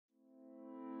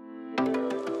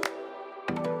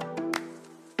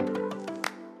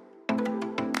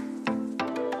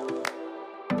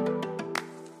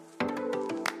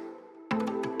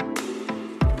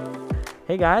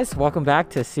Hey guys, welcome back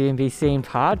to C&B Scene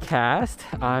Podcast.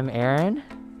 I'm Aaron.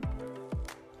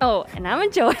 Oh, and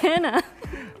I'm Joanna.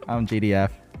 I'm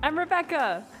GDF. I'm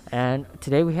Rebecca. And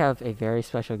today we have a very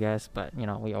special guest, but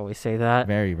we always say that.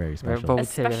 Very, very special. But we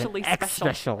say that Especially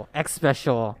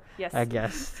special Yes.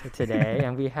 guest today.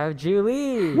 And we have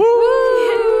Julie.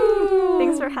 Woo!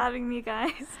 Thanks for having me,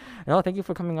 guys. No, thank you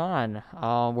for coming on.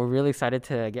 We're really excited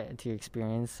to get into your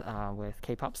experience with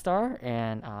K-pop star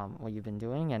and what you've been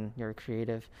doing and your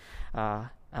creative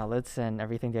outlets and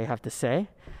everything they have to say.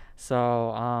 So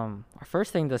our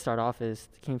first thing to start off is,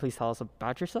 can you please tell us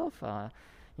about yourself?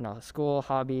 School,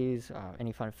 hobbies,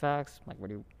 any fun facts, like where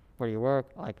do you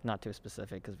work? Like not too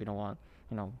specific because we don't want,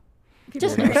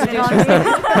 Just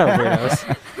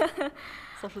weirdos.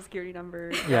 Social security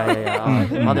number. Yeah.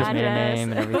 Mother's maiden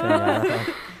name and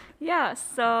everything. Yeah,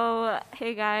 so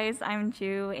hey guys, I'm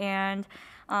Ju, and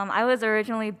I was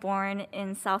originally born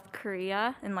in South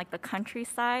Korea in like the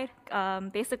countryside.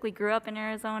 Basically grew up in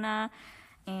Arizona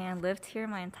and lived here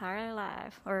my entire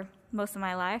life, or most of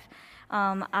my life.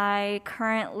 I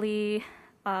currently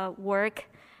work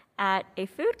at a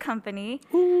food company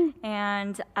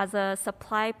and as a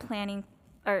supply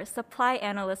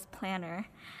analyst planner.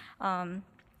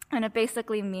 And it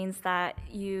basically means that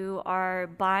you are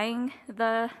buying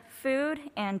the food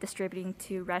and distributing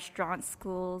to restaurants,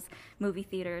 schools, movie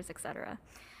theaters, etc.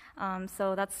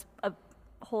 So that's a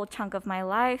whole chunk of my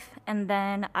life. And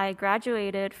then I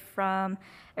graduated from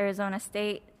Arizona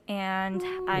State and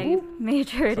I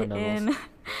majored in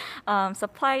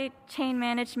supply chain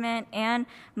management and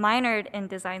minored in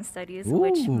design studies,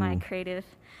 which my creative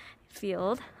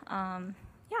field.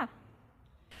 Yeah.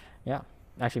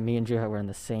 Actually, me and Ju were in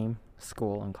the same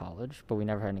school in college, but we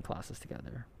never had any classes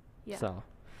together. Yeah. So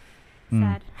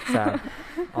Sad.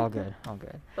 All good.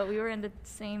 But we were in the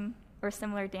same or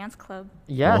similar dance club.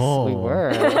 Yes, we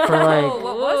were. For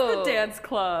What was the dance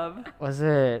club? was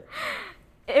it?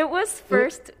 It was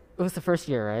first It was the first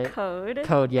year, right? Code.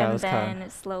 Code, yeah, it and was then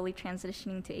Code. slowly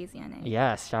transitioning to AZNA.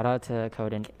 Yes, shout out to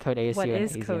Code ASU. What and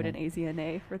is Code and AZNA.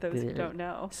 AZNA for those who don't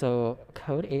know? So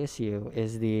Code ASU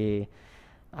is the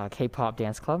K-pop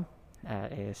dance club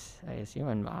at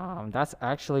ASU, and that's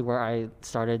actually where I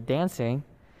started dancing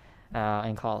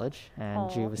in college, and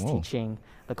Ju was teaching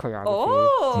the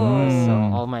choreography.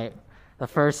 So the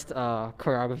first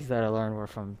choreographies that I learned were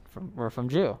from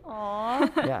Ju.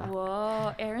 Aww. Yeah.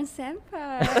 Whoa, Aaron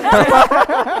Senpai.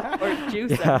 Or Ju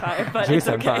Yeah, Senpai, but Ju it's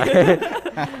okay.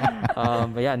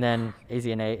 Senpai. But yeah, and then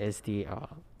AZNA is the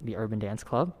urban dance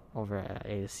club over at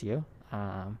ASU.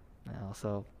 And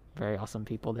also very awesome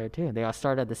people there too. They all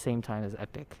started at the same time as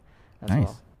Epic as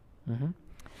well. Mm-hmm.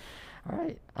 All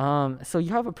right. So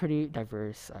you have a pretty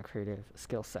diverse creative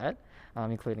skill set,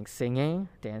 including singing,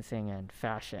 dancing, and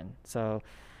fashion. So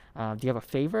do you have a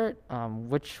favorite?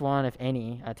 Which one, if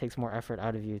any, takes more effort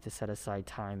out of you to set aside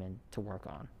time and to work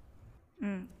on?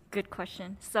 Good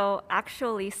question. So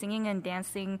actually, singing and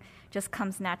dancing just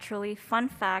comes naturally. Fun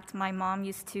fact, my mom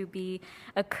used to be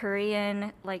a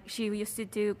Korean, she used to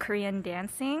do Korean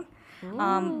dancing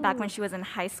back when she was in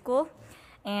high school.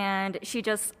 And she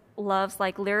just loves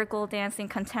lyrical dancing,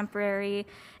 contemporary.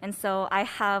 And so I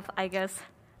have, I guess,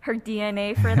 her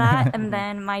DNA for that. And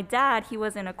then my dad, he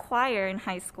was in a choir in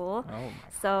high school.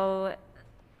 So,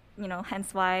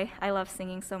 hence why I love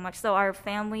singing so much. So our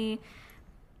family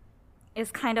is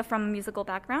kind of from a musical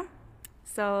background.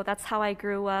 So that's how I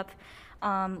grew up,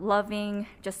 loving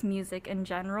just music in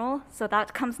general. So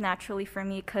that comes naturally for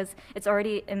me because it's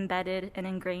already embedded and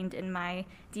ingrained in my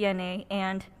DNA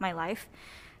and my life.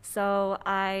 So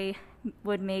I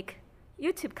would make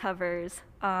YouTube covers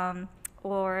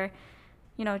or,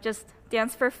 just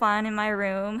dance for fun in my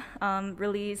room,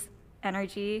 release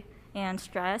energy and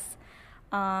stress.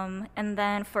 And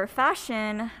then for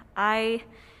fashion, I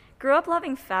grew up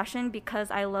loving fashion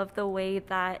because I love the way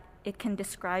that it can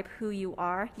describe who you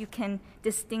are. You can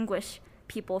distinguish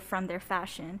people from their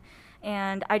fashion.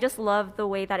 And I just love the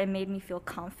way that it made me feel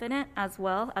confident as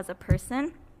well as a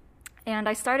person. And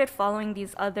I started following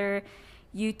these other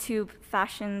YouTube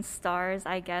fashion stars,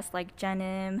 I guess, like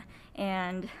Jenim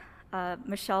and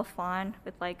Michelle Phan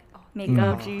with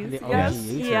makeup. OGs. The Yes. OG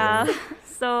YouTubers. Yeah.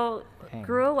 So Dang.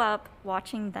 grew up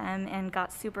watching them and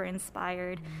got super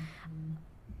inspired.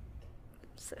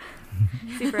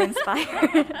 Super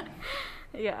inspired.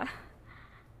 Yeah.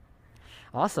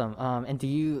 Awesome.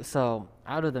 And so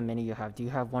out of the many you have, do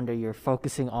you have one that you're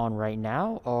focusing on right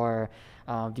now, or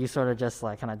do you sort of just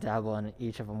kind of dabble in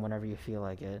each of them whenever you feel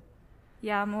like it?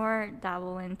 Yeah, more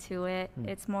dabble into it.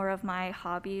 It's more of my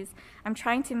hobbies. I'm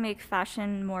trying to make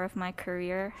fashion more of my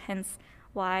career, hence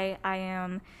why I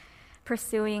am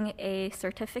pursuing a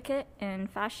certificate in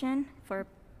fashion for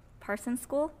Parsons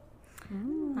School.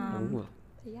 Ooh.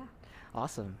 Yeah.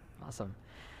 Awesome.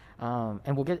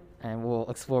 And we'll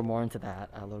explore more into that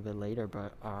a little bit later.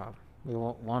 But we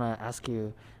want to ask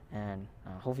you, and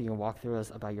hopefully you can walk through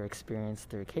us about your experience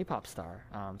through K-pop Star.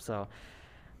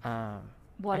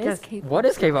 What I is guess, K-pop What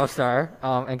is Star? K-pop Star?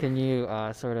 And can you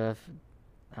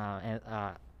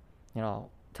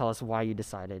tell us why you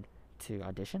decided to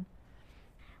audition?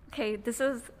 Okay, this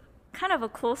is kind of a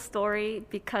cool story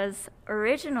because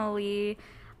originally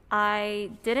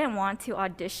I didn't want to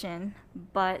audition,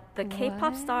 but the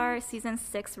K-pop Star season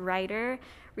 6 writer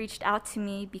reached out to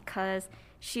me because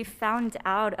she found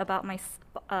out about my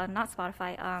not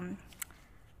Spotify.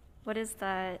 What is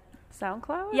that?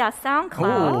 SoundCloud? Yeah,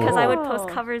 SoundCloud, because I would Oh. post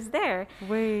covers there.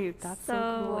 Wait, that's so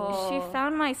cool. She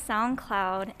found my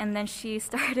SoundCloud and then she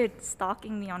started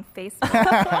stalking me on Facebook.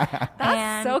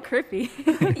 That's so creepy.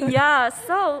 Yeah,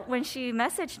 so when she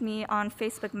messaged me on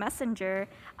Facebook Messenger,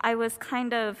 I was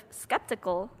kind of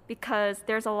skeptical because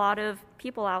there's a lot of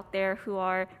people out there who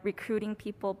are recruiting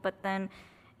people, but then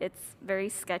it's very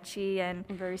sketchy and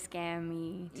Very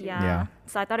scammy. Too. yeah.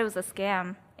 So I thought it was a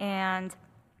scam. And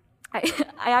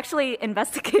I actually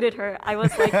investigated her. I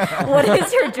was like, what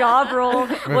is your job role?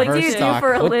 What do you Reverse do stalk.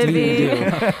 for a What do you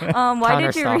living? Why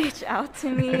did you Counter-stalk. reach out to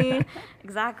me?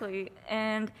 Exactly.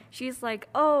 And she's like,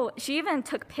 oh, she even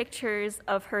took pictures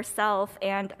of herself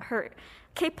and her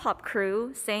K-pop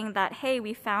crew saying that, hey,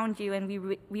 we found you and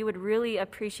we would really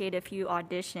appreciate if you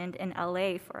auditioned in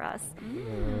LA for us.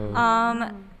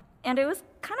 And it was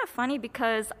kind of funny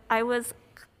because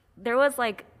there was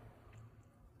like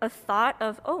a thought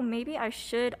of, oh, maybe I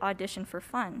should audition for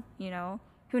fun,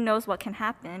 who knows what can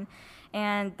happen.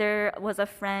 And there was a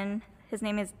friend, his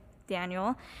name is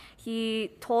Daniel.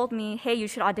 He told me, hey, you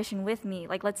should audition with me.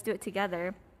 Like, let's do it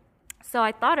together. So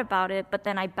I thought about it, but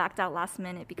then I backed out last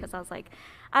minute because I was like,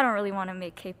 I don't really want to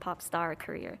make K-pop Star a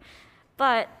career.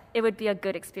 But it would be a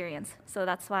good experience. So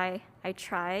that's why I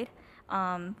tried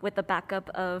with the backup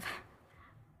of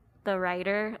the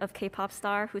writer of K-pop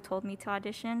Star who told me to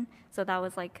audition. So that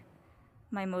was like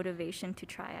my motivation to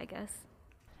try, I guess.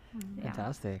 Yeah.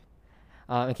 Fantastic.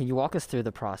 And can you walk us through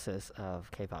the process of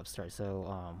K-pop Star?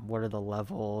 So what are the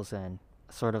levels and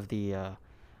sort of the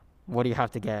what do you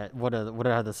have to get? What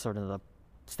are the sort of the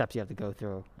steps you have to go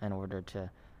through in order to,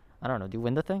 I don't know, do you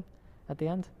win the thing at the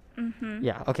end? Mm-hmm.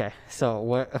 Yeah. Okay. So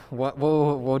what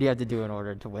do you have to do in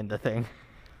order to win the thing?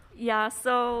 Yeah,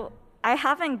 so I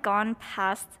haven't gone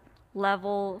past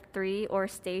level 3 or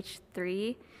stage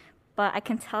 3, but I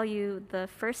can tell you the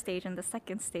first stage and the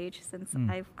second stage since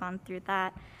I've gone through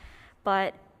that.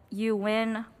 But you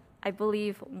win, I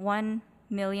believe,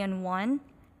 1,000,001,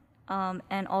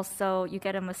 and also you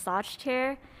get a massage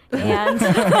chair and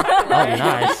Oh,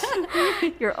 nice.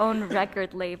 your own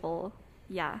record label.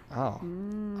 Yeah. Oh,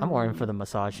 I'm more in for the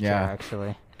massage chair Yeah.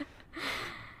 actually.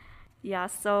 Yeah,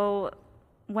 so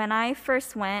when I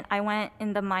first went, I went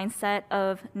in the mindset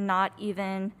of not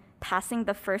even passing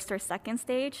the first or second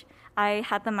stage. I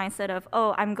had the mindset of,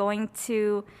 oh, I'm going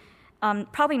to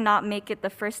probably not make it the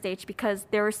first stage because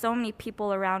there were so many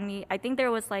people around me. I think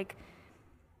there was like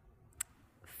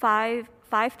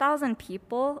 5,000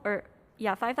 people,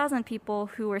 5,000 people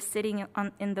who were sitting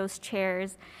in those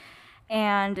chairs,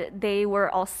 and they were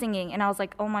all singing. And I was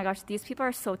like, oh my gosh, these people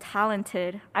are so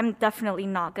talented. I'm definitely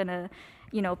not gonna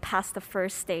pass the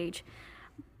first stage.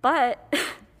 But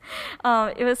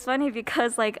it was funny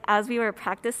because like as we were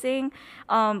practicing,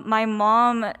 my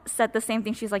mom said the same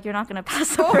thing. She's like, you're not gonna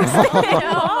pass the first stage.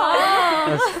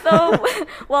 So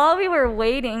while we were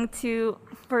waiting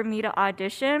for me to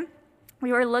audition,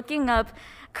 we were looking up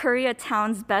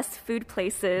Koreatown's best food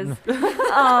places,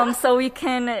 so we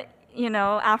can,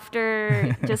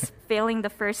 after just failing the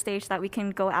first stage, that we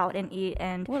can go out and eat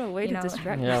and What a way to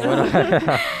distract Yeah.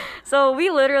 yourself. So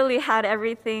we literally had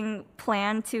everything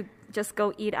planned to just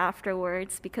go eat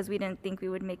afterwards because we didn't think we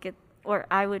would make it, or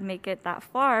I would make it that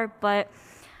far. But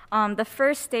the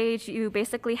first stage, you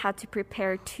basically had to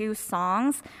prepare 2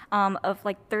 songs of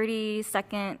like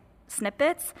 30-second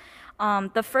snippets.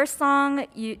 The first song,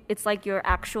 it's like your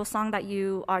actual song that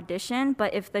you audition,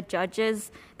 but if the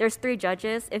judges, there's 3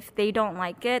 judges, if they don't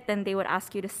like it, then they would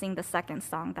ask you to sing the second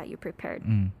song that you prepared.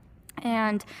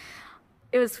 And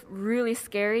it was really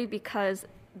scary because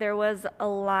there was a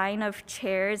line of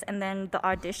chairs and then the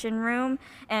audition room,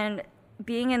 and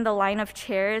being in the line of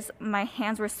chairs, my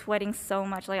hands were sweating so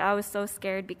much. Like I was so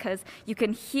scared because you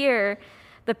can hear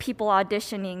the people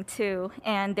auditioning too,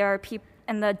 and there are people,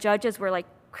 and the judges were like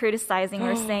criticizing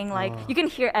or saying like you can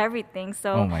hear everything.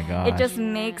 So Oh my it just gosh.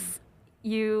 makes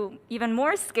you even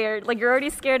more scared. Like, you're already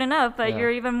scared enough, but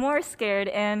you're even more scared.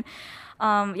 And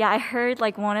I heard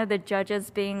like one of the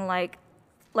judges being like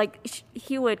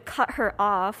he would cut her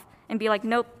off and be like,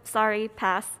 nope, sorry,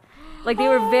 pass. Like, they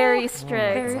were very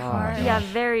strict. Very harsh. Yeah,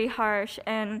 very harsh.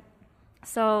 And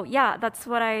so, that's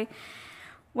what I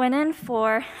went in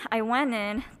for. I went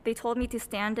in, they told me to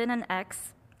stand in an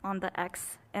X, on the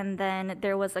X, and then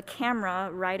there was a camera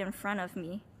right in front of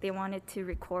me. They wanted to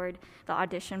record the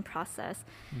audition process.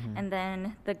 And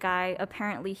then the guy,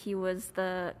 apparently he was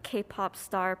the K-pop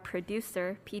star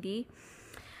producer, PD.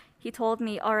 He told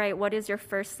me, all right, what is your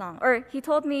first song? Or he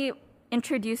told me,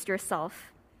 introduce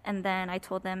yourself. And then I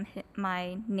told them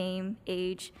my name,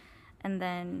 age, and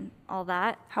then all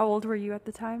that. How old were you at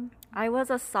the time? I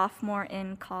was a sophomore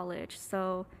in college,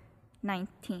 so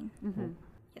 19.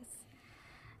 Yes.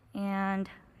 And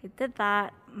I did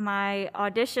that. My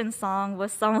audition song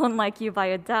was Someone Like You by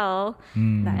Adele.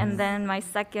 Nice. And then my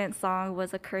second song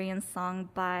was a Korean song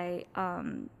by, oh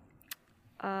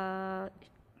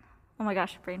my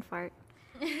gosh, brain fart.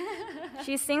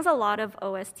 She sings a lot of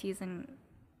OSTs in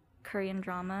Korean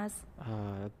dramas.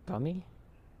 Gummy?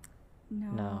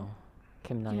 No.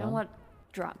 Kim Do you know Na-young? what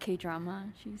K-drama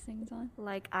she sings on?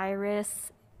 Like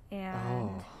Iris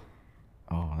and...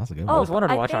 Oh, that's a good I one. always wanted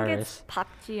to I watch think Iris. it's Park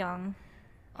Ji-young.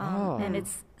 And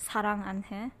it's 사랑 안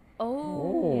해.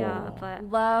 Oh. Yeah, but...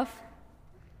 Love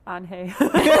Anhae.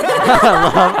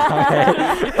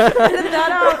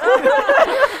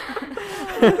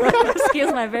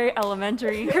 Excuse my very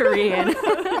elementary Korean.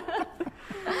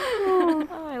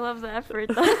 Oh, I love the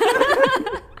effort.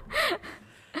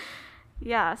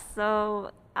 Yeah,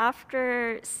 so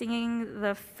after singing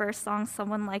the first song,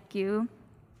 Someone Like You,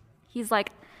 he's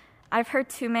like, I've heard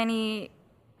too many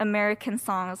American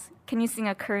songs. Can you sing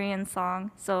a Korean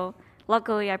song? So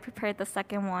luckily I prepared the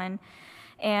second one.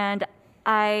 And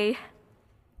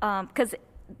because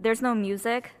there's no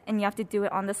music and you have to do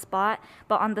it on the spot.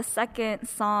 But on the second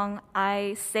song,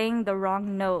 I sang the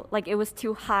wrong note. Like, it was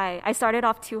too high. I started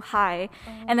off too high.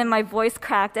 And then my voice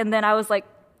cracked. And then I was like,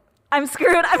 I'm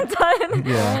screwed. I'm done.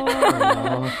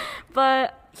 Yeah.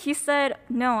 But he said,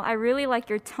 no, I really like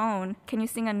your tone. Can you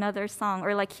sing another song?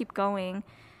 Or, like, keep going.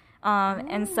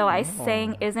 And so I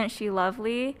sang Isn't She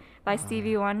Lovely by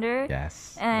Stevie Wonder.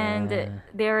 Yes. And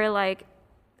they were like,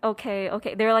 okay.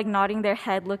 They were like nodding their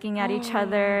head, looking at each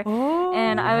other.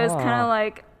 And I was kind of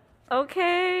like,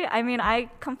 okay. I mean, I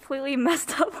completely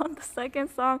messed up on the second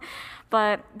song.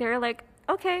 But they were like,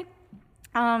 okay.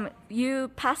 You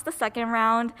pass the second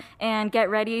round and get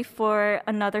ready for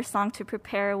another song to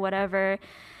prepare, whatever.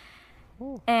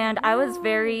 And I was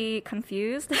very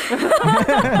confused.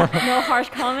 No harsh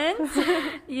comments?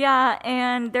 Yeah,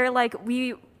 and they're like,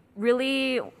 we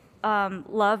really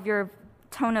love your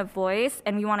tone of voice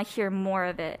and we want to hear more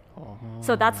of it.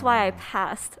 So that's why I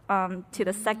passed to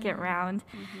the second round.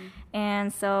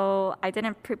 And so I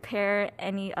didn't prepare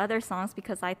any other songs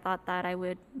because I thought that I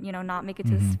would, not make it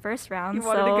to this first round. You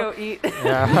wanted to go eat.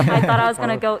 I thought I was going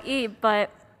to go eat, but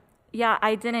yeah,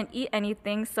 I didn't eat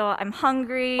anything. So I'm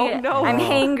hungry. Oh, no. I'm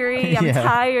hangry. I'm Yeah.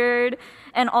 tired.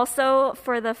 And also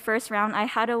for the first round, I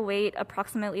had to wait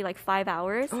approximately like 5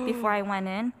 hours before I went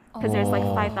in because there's like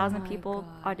 5,000 people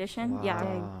audition.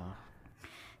 Yeah.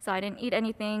 So I didn't eat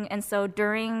anything. And so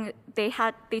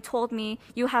they told me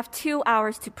you have 2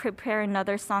 hours to prepare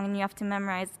another song and you have to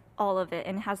memorize all of it.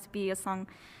 And it has to be a song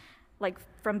like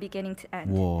from beginning to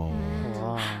end. Whoa.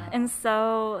 And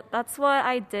so that's what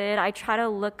I did. I try to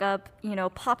look up,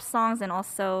 pop songs and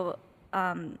also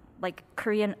like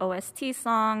Korean OST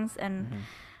songs and,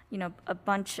 a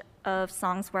bunch of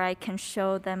songs where I can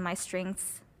show them my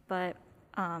strengths. But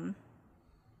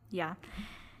yeah.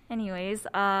 Anyways,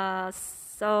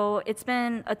 so it's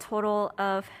been a total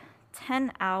of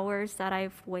 10 hours that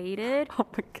I've waited. Oh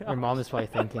my god. Your mom is probably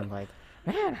thinking like,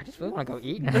 man, I just really want to go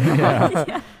eat.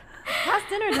 Past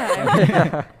dinner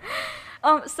time.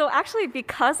 So actually,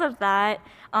 because of that,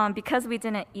 because we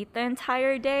didn't eat the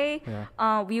entire day,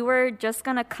 we were just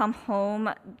gonna come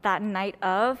home that night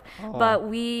of, but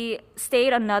we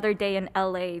stayed another day in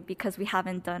LA because we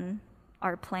haven't done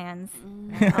our plans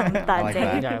that like day.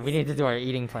 that. Yeah, we need to do our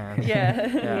eating plans.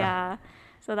 Yeah.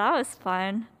 So that was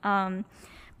fun.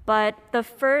 But the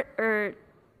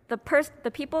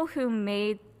people who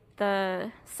made the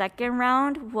second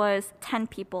round was 10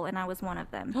 people, and I was one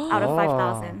of them out of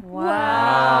 5,000.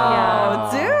 Wow.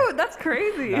 Dude, that's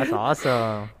crazy. That's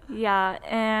awesome. Yeah,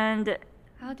 and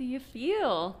How do you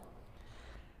feel?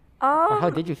 How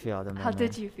did you feel at the moment? How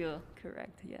did you feel?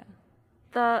 Correct,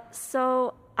 yeah.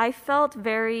 So I felt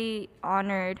very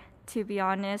honored, to be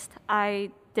honest. I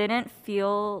didn't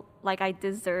feel like I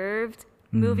deserved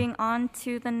moving on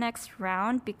to the next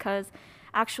round because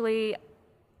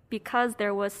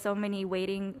there was so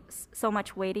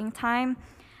much waiting time.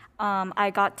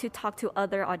 I got to talk to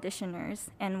other auditioners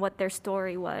and what their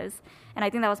story was. And I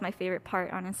think that was my favorite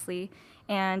part, honestly.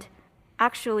 And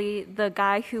actually, the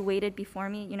guy who waited before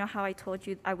me, you know how I told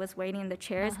you I was waiting in the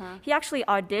chairs? He actually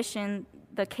auditioned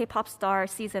the K-pop Star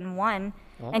season 1,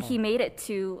 and he made it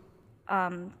to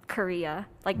Korea,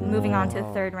 like moving on to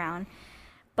the third round.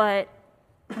 But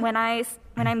when I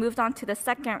moved on to the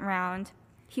second round,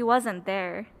 he wasn't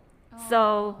there.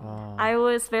 So I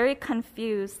was very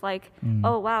confused, like,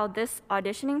 oh wow, this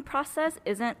auditioning process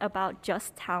isn't about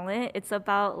just talent. It's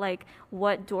about like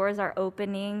what doors are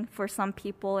opening for some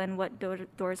people and what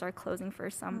doors are closing for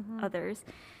some others.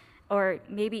 Or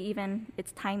maybe even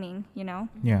it's timing, you know?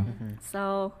 Yeah.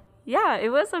 So yeah, it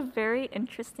was a very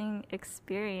interesting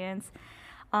experience.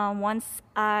 Once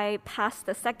I passed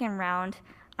the second round,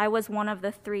 I was one of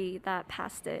the 3 that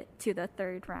passed it to the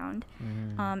third round.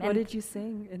 What did you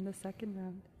sing in the second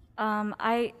round?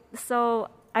 I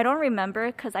don't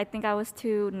remember because I think I was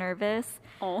too nervous.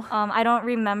 I don't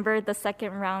remember the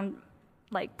second round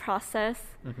like process.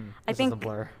 I think it's a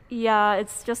blur. Yeah,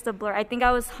 it's just a blur. I think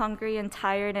I was hungry and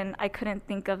tired and I couldn't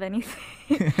think of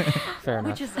anything. Fair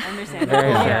enough. Which is understandable.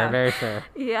 Very fair. Very fair.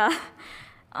 Yeah.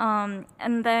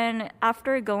 And then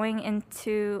after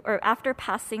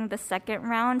passing the second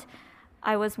round,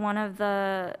 I was one of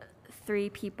the 3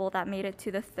 people that made it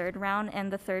to the third round. And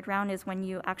the third round is when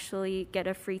you actually get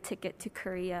a free ticket to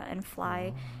Korea and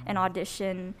fly and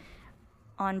audition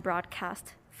on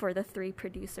broadcast for the 3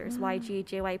 producers, YG,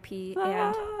 JYP,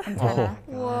 and Antenna.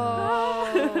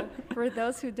 Whoa. For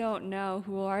those who don't know,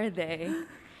 who are they?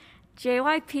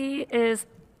 JYP is,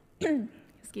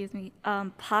 excuse me,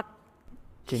 Park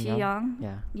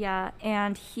Ji-young. Yeah,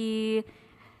 and he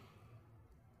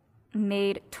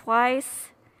made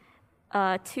Twice,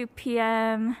 2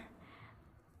 p.m.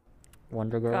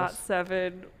 Wonder Girls. Got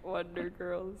 7 Wonder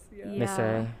Girls. Yeah. Miss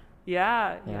A.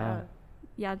 Yeah.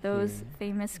 Yeah, those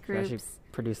famous She actually groups.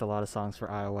 produced a lot of songs for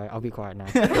IOA. I'll be quiet now.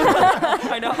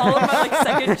 I know all of my like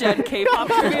second gen K-pop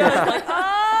trivia is like,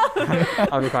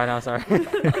 I'll be quiet now. Sorry.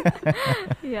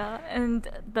 Yeah, and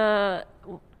the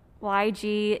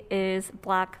YG is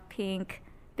Blackpink,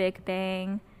 Big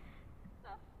Bang.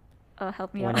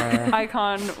 Help me out.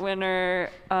 Icon winner,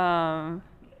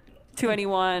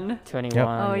 2NE1. 21. Yep.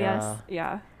 Oh, yes.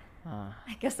 Yeah.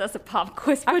 I guess that's a pop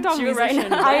quiz Actor for you right musician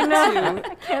now. I know. went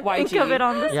to I can't YG. think of it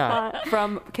on the Yeah. spot.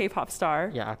 From K-pop Star.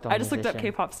 Yeah, actor I just looked up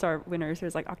musician. K-pop Star winners.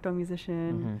 There's like Octo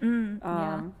Musician.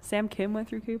 Yeah. Sam Kim went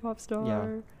through K-pop Star.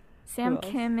 Yeah. Sam else?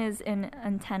 Kim is in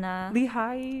Antenna. Lee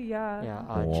Hai, yeah. Yeah,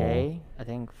 Whoa. Jay, I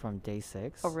think from Day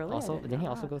 6. Oh, really? I Also, didn't didn't he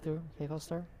know also that. go through K-pop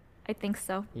Star? I think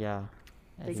so. Yeah.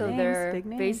 Big So names, they're big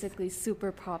names. basically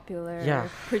super popular Yeah.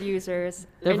 producers.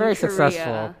 They're in very Korea.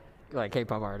 successful, like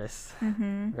K-pop artists.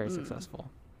 Mm-hmm. Very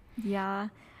successful. Yeah.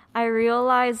 I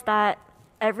realized that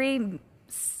every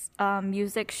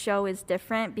music show is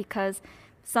different because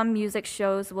some music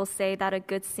shows will say that a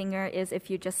good singer is if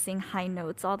you just sing high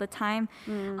notes all the time.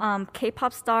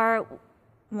 K-pop Star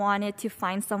wanted to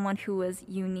find someone who was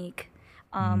unique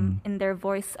in their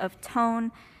voice of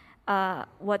tone,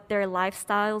 what their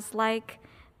lifestyle's like,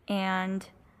 and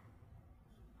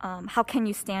how can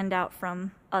you stand out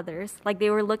from others. Like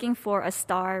they were looking for a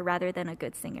star rather than a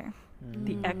good singer.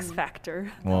 The X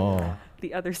Factor. Whoa.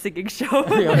 The other singing show.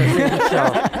 The other singing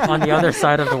show on the other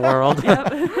side of the world.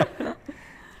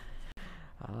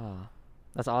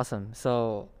 That's awesome.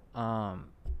 So,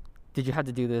 did you have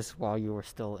to do this while you were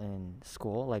still in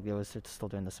school? Like, it was still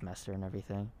during the semester and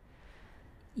everything?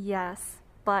 Yes,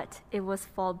 but it was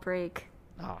fall break.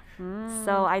 Oh.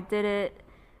 So I did it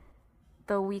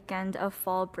the weekend of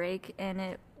fall break, and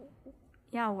it,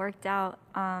 worked out.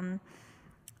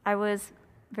 I was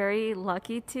very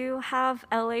lucky to have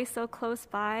LA so close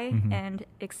by and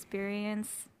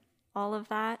experience all of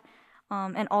that.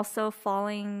 And also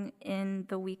falling in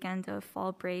the weekend of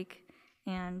fall break,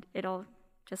 and it all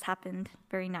just happened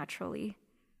very naturally.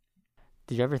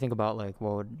 Did you ever think about, like,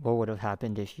 what would have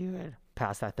happened if you had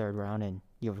passed that third round and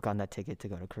you would have gotten that ticket to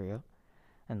go to Korea?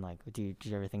 And, like, did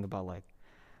you ever think about, like,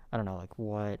 I don't know, like,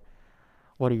 what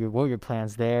are your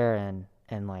plans there, and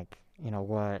like, you know,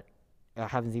 what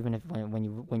happens even if when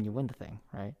you win the thing,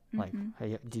 right? Like,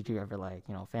 did you ever, like,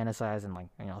 you know, fantasize and, like,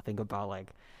 you know, think about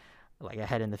like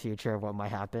ahead in the future of what might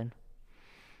happen?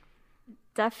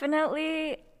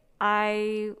 Definitely,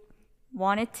 I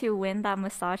wanted to win that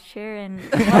massage chair and 1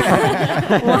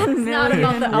 It's not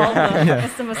about the album.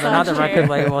 It's the massage Not the chair. record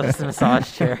label, just the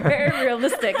massage chair. Very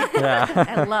realistic. Yeah.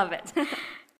 I love it.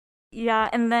 Yeah,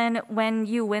 and then when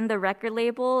you win the record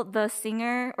label, the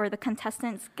singer or the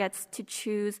contestants gets to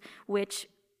choose which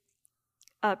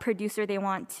producer they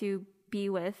want to be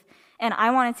with. And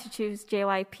I wanted to choose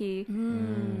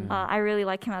JYP. I really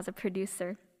like him as a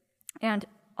producer and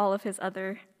all of his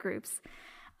other groups.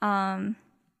 So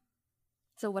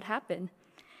what happened?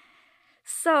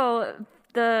 So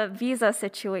the visa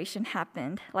situation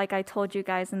happened. Like I told you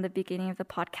guys in the beginning of the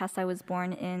podcast, I was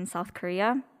born in South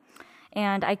Korea.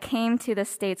 And I came to the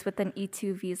States with an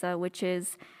E2 visa, which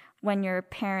is when your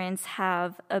parents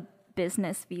have a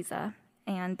business visa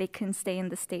and they can stay in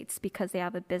the States because they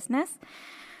have a business.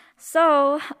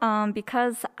 So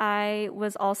because I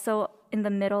was also in the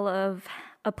middle of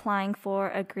applying for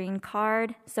a green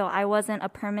card, so I wasn't a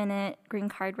permanent green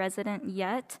card resident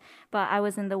yet, but I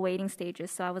was in the waiting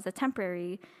stages, so I was a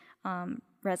temporary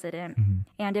resident.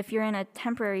 And if you're in a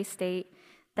temporary state,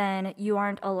 then you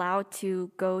aren't allowed to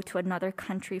go to another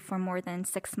country for more than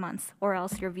 6 months, or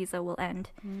else your visa will end.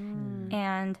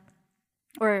 And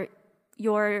or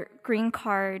your green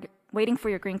card, waiting for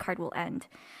your green card will end.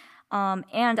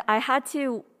 And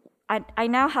I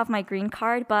now have my green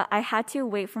card, but I had to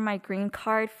wait for my green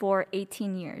card for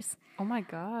 18 years. Oh my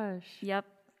gosh. Yep.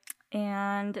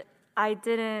 And I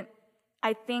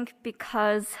think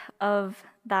because of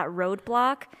that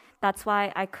roadblock, that's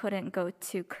why I couldn't go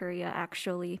to Korea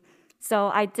actually.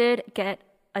 So I did get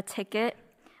a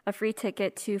free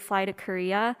ticket to fly to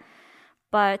Korea,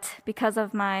 but because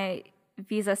of my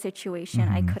visa situation,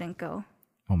 I couldn't go.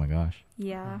 Oh my gosh.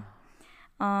 Yeah.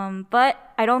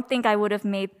 But I don't think I would have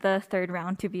made the third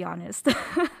round, to be honest.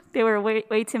 There were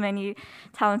way too many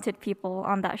talented people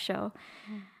on that show.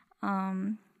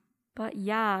 But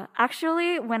yeah,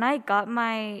 actually, when I got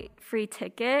my free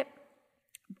ticket,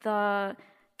 the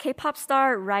K-pop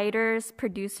star writers,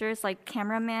 producers, like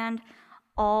cameraman,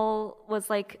 all was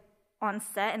like on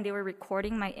set and they were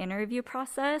recording my interview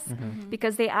process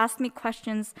because they asked me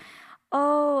questions. They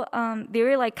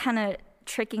were like kind of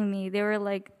tricking me. They were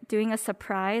like doing a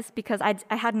surprise because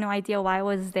I had no idea why I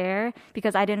was there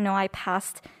because I didn't know I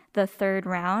passed the third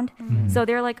round. So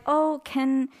they're like, "Oh,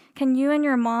 can you and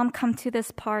your mom come to this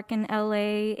park in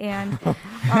LA and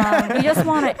we just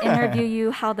want to interview you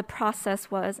how the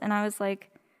process was." And I was like,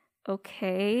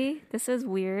 "Okay, this is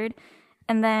weird."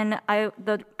 And then I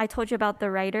told you about the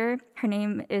writer. Her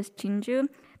name is Jinju.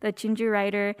 The Jinju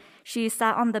writer, she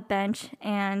sat on the bench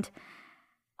and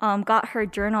got her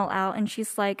journal out and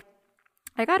she's like,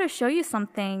 "I gotta show you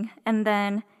something." And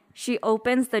then she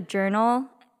opens the journal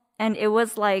and it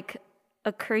was like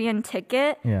a Korean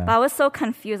ticket. Yeah. But I was so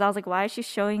confused. I was like, why is she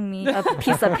showing me a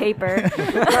piece of paper?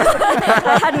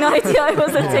 I had no idea it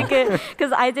was a ticket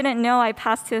because I didn't know I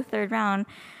passed to the third round.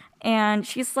 And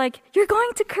she's like, "You're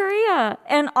going to Korea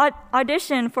and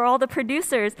audition for all the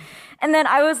producers." And then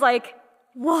I was like,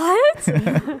 "What?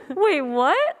 Wait,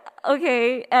 what?"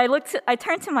 Okay, I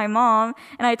turned to my mom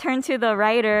and I turned to the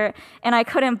writer and I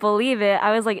couldn't believe it.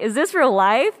 I was like, "Is this real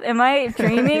life? Am I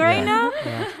dreaming right now?"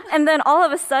 And then all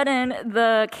of a sudden,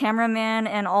 the cameraman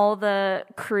and all the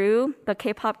crew, the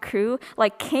K-pop crew,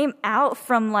 like came out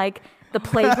from like the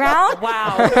playground.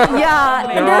 Wow. Yeah.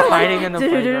 They were all hiding in the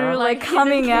playground. Like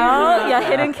coming out. Yeah,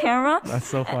 hidden camera. That's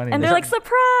so funny. And they're like,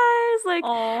 "Surprise! Like,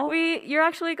 you're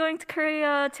actually going to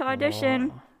Korea to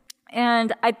audition."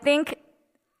 And I think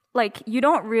like you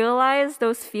don't realize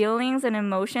those feelings and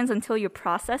emotions until you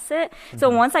process it. So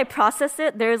once I process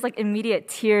it, there's like immediate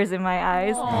tears in my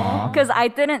eyes because I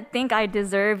didn't think I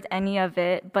deserved any of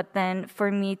it. But then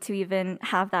for me to even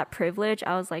have that privilege,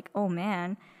 I was like, "Oh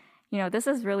man, this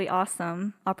is really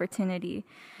awesome opportunity."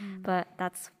 But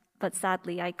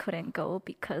sadly I couldn't go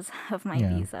because of my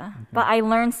visa. But I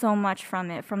learned so much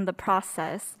from it, from the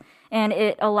process. And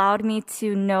it allowed me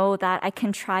to know that I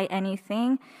can try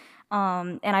anything.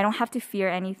 And I don't have to fear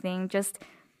anything. Just,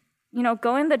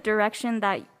 go in the direction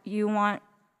that you want.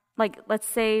 Like, let's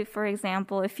say, for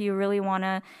example, if you really want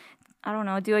to, I don't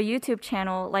know, do a YouTube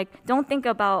channel, like, don't think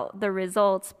about the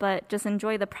results, but just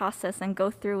enjoy the process and go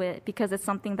through it because it's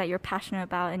something that you're passionate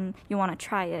about and you want to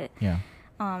try it. Yeah.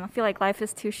 I feel like life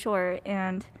is too short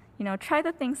and, try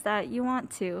the things that you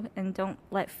want to and don't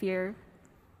let fear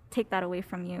take that away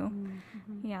from you.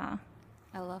 Yeah.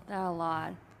 I love that a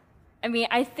lot. I mean,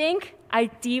 I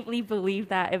deeply believe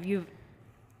that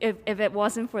if it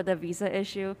wasn't for the visa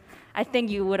issue, I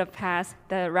think you would have passed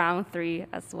the round 3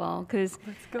 as well. Because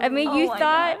I mean, you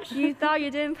thought you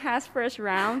didn't pass first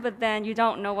round, but then you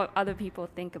don't know what other people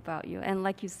think about you. And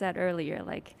like you said earlier,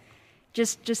 like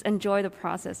just enjoy the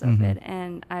process of it.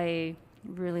 And I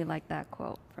really like that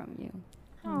quote from you.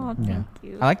 Oh, thank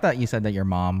you. I like that you said that your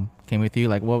mom came with you.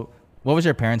 Like, what what was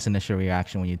your parents' initial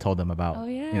reaction when you told them about Oh,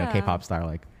 you know, yeah. K-pop star?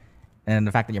 Like, and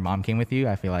the fact that your mom came with you,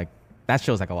 I feel like that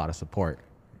shows like a lot of support.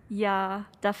 Yeah,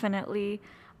 definitely.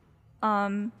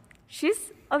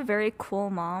 She's a very cool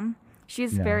mom.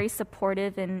 She's Yeah. very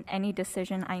supportive in any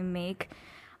decision I make.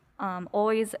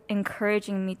 Always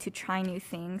encouraging me to try new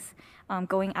things,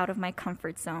 going out of my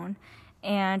comfort zone.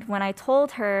 And when I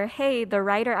told her, hey, the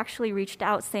writer actually reached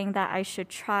out saying that I should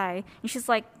try, and she's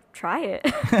like, try it.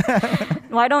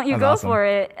 Why don't you That's go awesome. for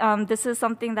it? This is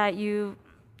something that you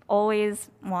always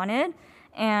wanted.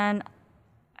 And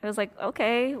I was like,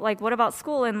 okay, like, what about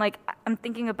school? And like, I'm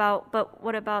thinking about, but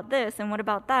what about this? And what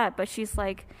about that? But she's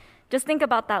like, just think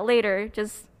about that later.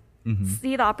 Just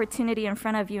see the opportunity in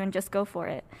front of you and just go for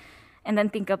it. And then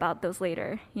think about those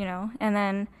later, you know? And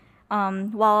then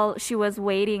while she was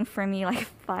waiting for me like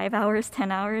 5 hours,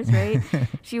 10 hours, right?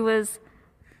 She was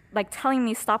like telling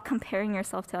me, stop comparing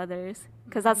yourself to others.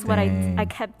 Because that's what I Dang.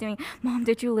 kept doing. Mom,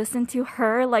 did you listen to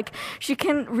her? Like, she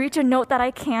can reach a note that I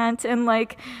can't. And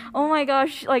like, oh my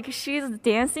gosh, like she's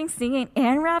dancing, singing,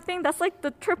 and rapping. That's like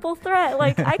the triple threat.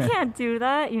 Like, I can't do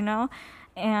that, you know?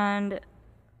 And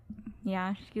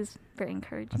yeah, she's very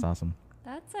encouraging. That's awesome.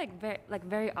 That's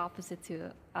very opposite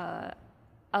to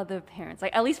other parents.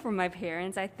 Like, at least for my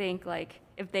parents, I think like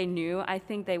if they knew, I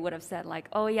think they would have said like,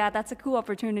 oh yeah, that's a cool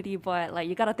opportunity, but like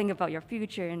you got to think about your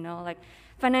future, you know, like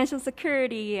financial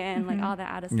security and like all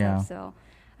that other stuff. Yeah. So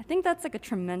I think that's like a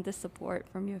tremendous support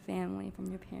from your family, from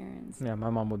your parents. Yeah, my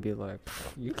mom would be like,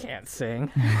 you can't sing.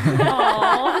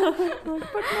 Aww.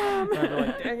 I'd be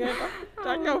like, dang it,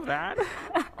 I know that.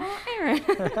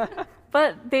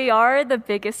 But they are the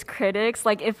biggest critics.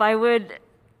 Like, if I would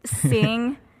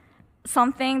sing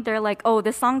something, they're like, oh,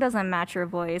 this song doesn't match your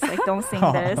voice. Like, don't sing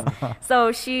this.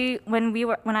 So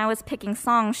when I was picking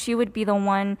songs, she would be the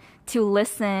one to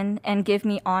listen and give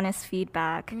me honest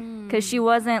feedback. Because she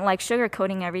wasn't like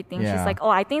sugarcoating everything. Yeah. She's like, oh,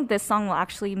 I think this song will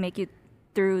actually make you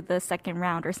through the second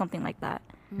round or something like that.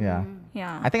 Yeah.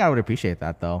 Yeah. I think I would appreciate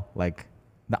that though, like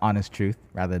the honest truth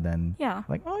rather than Yeah.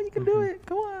 like, oh, you can do it.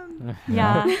 Go on.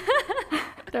 Yeah.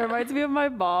 That reminds me of my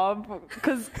mom,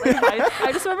 because I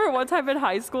just remember one time in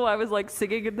high school I was like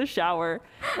singing in the shower,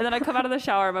 and then I come out of the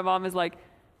shower and my mom is like,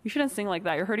 you shouldn't sing like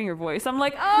that, you're hurting your voice. I'm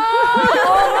like,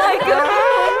 oh my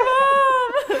god.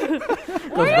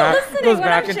 Goes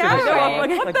back into the showering?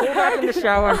 shower. Like, go back in the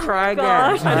shower and try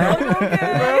again.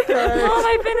 Okay. Mom,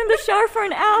 I've been in the shower for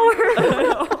an hour.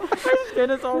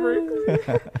 Then it's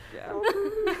over.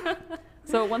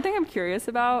 So one thing I'm curious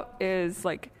about is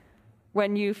like,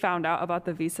 when you found out about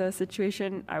the visa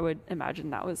situation, I would imagine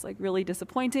that was like really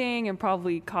disappointing and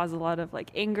probably caused a lot of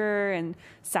like anger and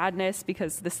sadness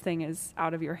because this thing is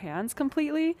out of your hands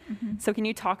completely. So can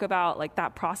you talk about like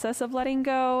that process of letting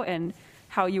go and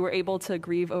how you were able to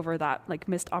grieve over that like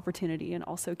missed opportunity and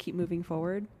also keep moving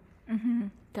forward?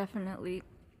 Definitely.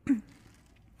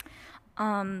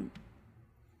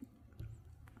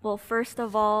 Well, first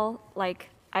of all,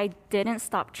 like, I didn't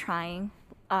stop trying.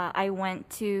 I went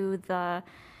to the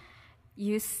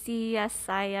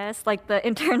UCSIS, like the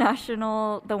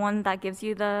international, the one that gives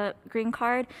you the green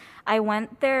card. I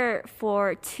went there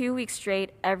for 2 weeks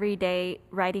straight, every day,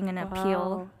 writing an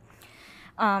appeal,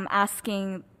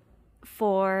 asking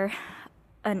for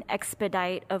an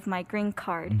expedite of my green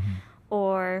card,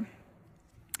 or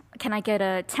can I get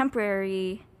a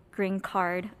temporary green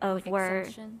card of where,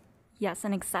 yes,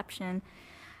 an exception.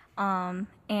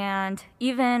 And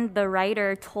even the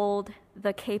writer told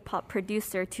the K-pop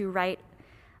producer to write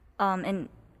a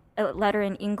letter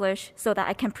in English so that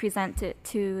I can present it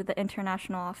to the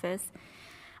international office.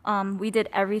 We did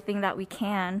everything that we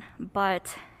can,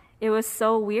 but it was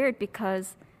so weird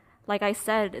because, like I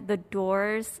said, the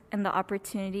doors and the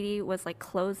opportunity was like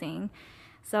closing.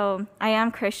 So I am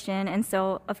Christian, and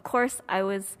so of course I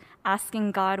was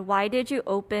asking God, why did you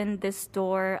open this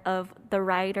door of the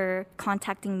writer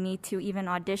contacting me to even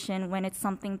audition when it's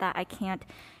something that I can't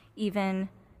even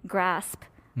grasp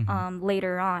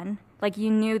later on? Like, you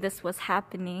knew this was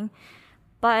happening.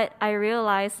 But I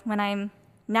realized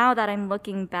now that I'm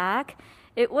looking back,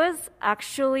 it was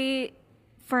actually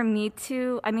for me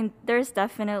to, I mean, there's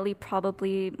definitely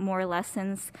probably more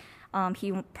lessons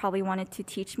he probably wanted to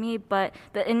teach me, but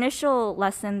the initial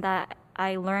lesson that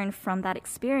I learned from that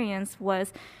experience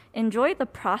was enjoy the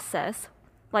process.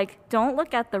 Like, don't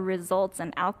look at the results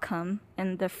and outcome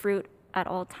and the fruit at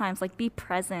all times. Like, be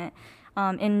present.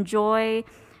 Enjoy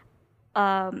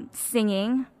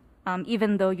singing,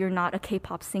 even though you're not a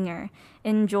K-pop singer.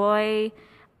 Enjoy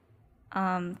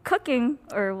cooking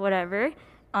or whatever,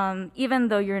 even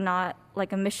though you're not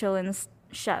like a Michelin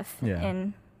chef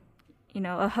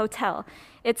a hotel.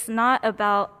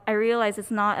 I realize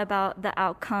it's not about the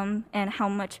outcome and how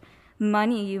much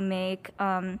money you make,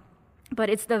 but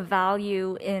it's the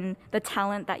value in the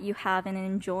talent that you have and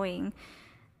enjoying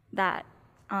that,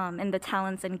 and the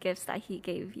talents and gifts that he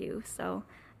gave you. So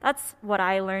that's what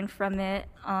I learned from it.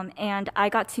 And I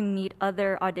got to meet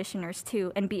other auditioners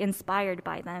too and be inspired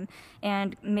by them,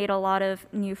 and made a lot of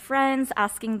new friends,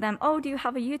 asking them, oh, do you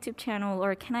have a YouTube channel,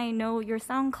 or can I know your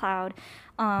SoundCloud?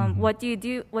 What do you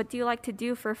do? What do you like to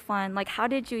do for fun? Like, how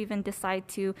did you even decide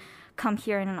to come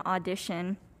here in an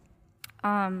audition?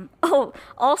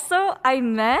 Also I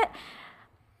met,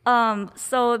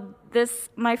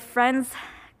 my friend's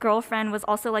girlfriend was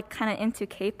also like kind of into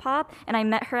K-pop, and I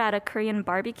met her at a Korean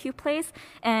barbecue place,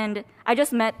 and I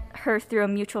just met her through a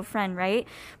mutual friend, right?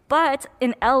 But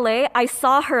in LA, I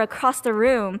saw her across the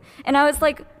room, and I was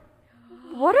like,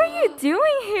 what are you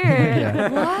doing here?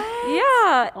 What?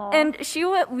 Yeah. Aww. And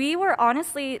we were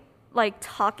honestly like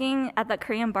talking at that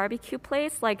Korean barbecue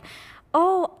place, like,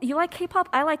 oh, you like K-pop?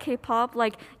 I like K-pop.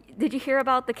 Like, did you hear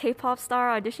about the K-pop star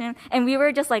audition? And we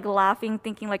were just like laughing,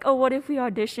 thinking like, oh, what if we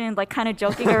auditioned? Like, kind of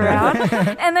joking around.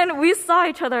 And then we saw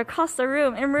each other across the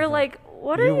room, and we're like,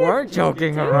 what are you? You weren't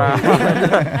joking around.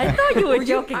 I thought you were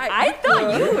joking. I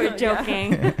thought you were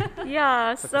joking.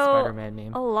 Yeah. It's like So the Spider-Man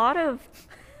meme. a lot of.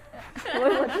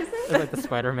 What did you say? It's like the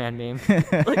Spider-Man meme.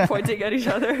 Like pointing at each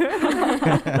other.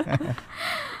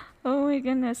 Oh my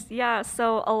goodness. Yeah.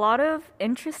 So a lot of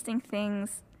interesting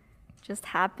things just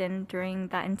happened during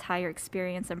that entire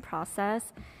experience and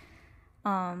process.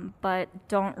 But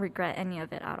don't regret any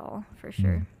of it at all, for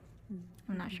sure.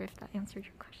 I'm not sure if that answered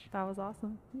your question. That was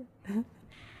awesome.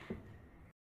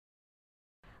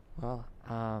 Well,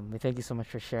 we thank you so much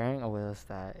for sharing with us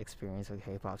that experience with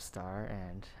K-pop star,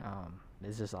 and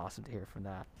it's just awesome to hear from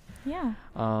that. Yeah.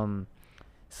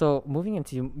 So moving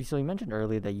into, so you mentioned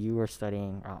earlier that you were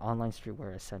studying online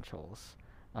streetwear essentials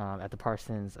at the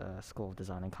Parsons School of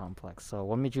Design and Complex. So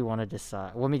what made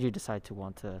you decide to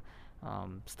want to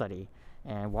study,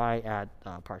 and why at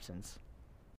Parsons?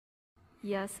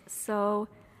 Yes. So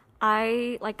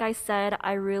like I said,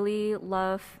 I really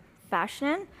love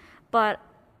fashion, but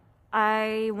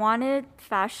I wanted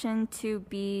fashion to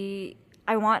be,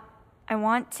 I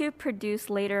want to produce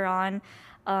later on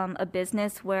a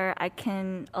business where I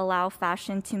can allow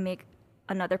fashion to make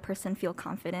another person feel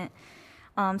confident.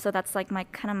 So that's like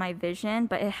my vision,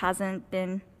 but it hasn't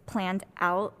been planned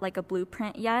out like a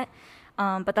blueprint yet.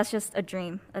 But that's just a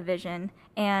dream, a vision.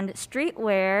 And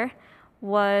streetwear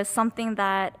was something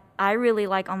that I really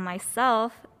like on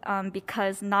myself,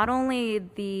 because not only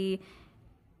the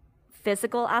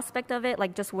physical aspect of it,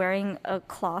 like just wearing a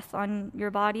cloth on your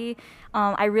body,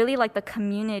 I really like the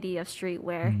community of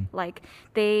streetwear. Like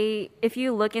if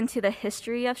you look into the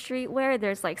history of streetwear,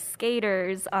 there's like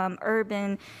skaters,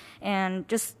 urban, and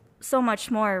just so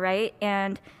much more, right?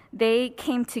 And they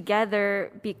came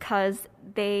together because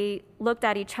they looked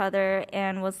at each other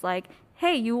and was like,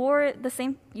 hey, you wear the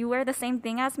same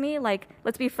thing as me, like,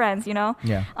 let's be friends, you know?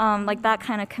 Yeah. Like that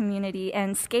kind of community.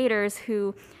 And skaters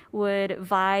who would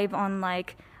vibe on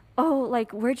like, oh,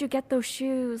 like, where'd you get those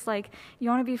shoes? Like, you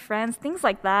want to be friends? Things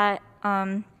like that.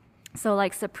 So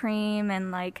like Supreme and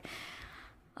like,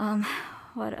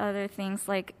 what other things?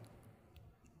 Like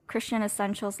Christian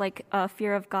essentials, like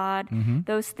Fear of God.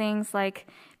 Those things, like,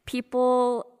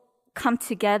 people come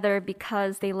together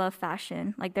because they love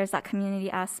fashion. Like, there's that community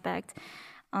aspect.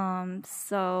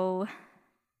 So,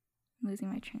 I'm losing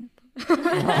my train of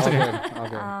thought. All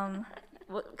good.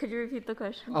 Could you repeat the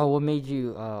question? Oh, what made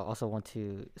you also want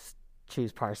to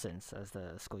choose Parsons as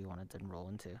the school you wanted to enroll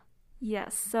into?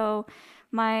 Yes. So,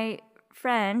 my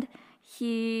friend,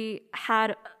 he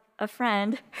had a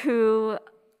friend who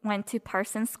went to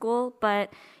Parsons School,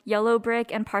 but Yellow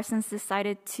Brick and Parsons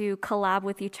decided to collab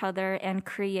with each other and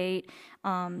create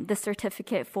the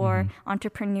certificate for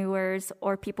entrepreneurs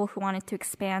or people who wanted to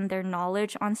expand their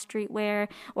knowledge on streetwear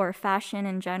or fashion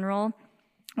in general,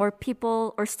 or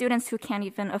people or students who can't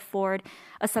even afford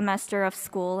a semester of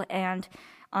school and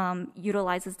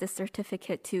utilizes this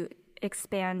certificate to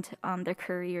expand their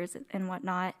careers and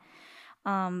whatnot.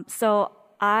 So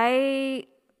I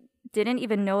didn't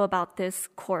even know about this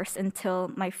course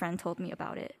until my friend told me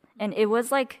about it. And it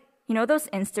was like, you know those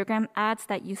Instagram ads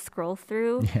that you scroll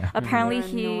through? Yeah. Apparently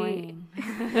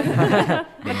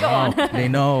They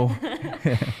know.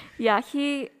 Yeah,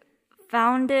 he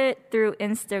found it through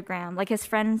Instagram. Like his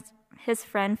friend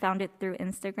found it through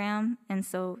Instagram. And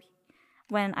so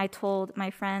when I told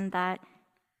my friend that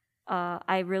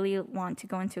I really want to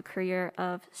go into a career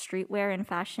of streetwear and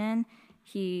fashion,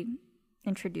 he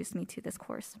introduced me to this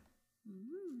course.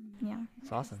 Yeah.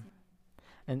 It's awesome.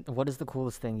 And what is the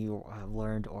coolest thing you have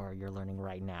learned or you're learning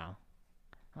right now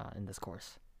in this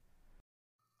course?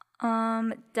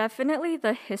 Definitely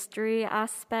the history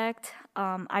aspect.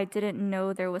 I didn't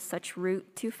know there was such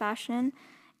root to fashion,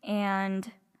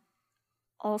 and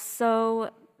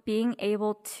also being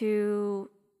able to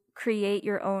create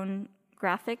your own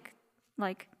graphic,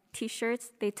 like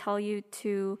t-shirts. They tell you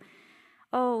to,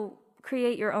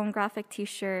 create your own graphic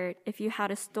t-shirt. If you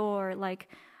had a store, like,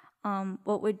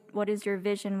 what is your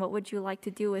vision? What would you like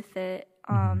to do with it?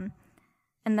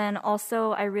 And then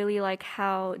also, I really like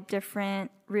how different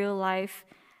real life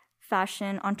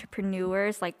fashion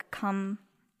entrepreneurs like come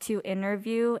to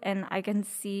interview, and I can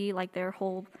see like their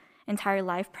whole entire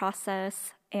life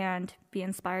process and be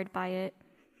inspired by it.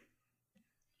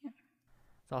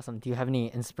 It's awesome. Do you have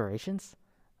any inspirations,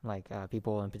 like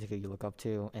people in particular you look up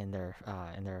to in their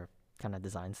kind of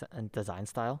design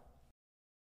style?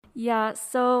 Yeah,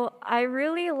 so I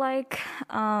really like.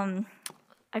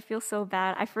 I feel so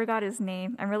bad. I forgot his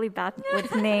name. I'm really bad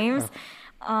with names.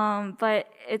 But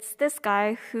it's this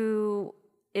guy who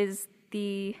is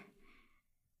the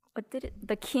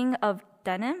king of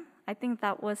denim. I think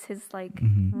that was his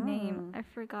name. I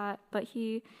forgot. But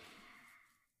he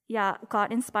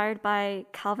got inspired by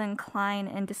Calvin Klein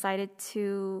and decided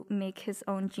to make his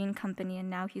own jean company, and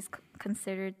now he's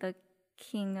considered the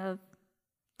king of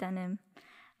denim.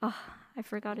 Oh, I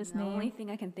forgot his name. The only thing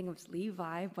I can think of is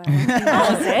Levi, but I don't think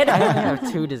that was it. I only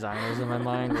have two designers in my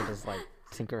mind, which is like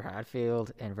Tinker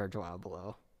Hatfield and Virgil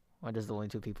Abloh. Which is the only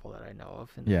two people that I know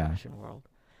of in the fashion world.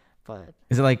 But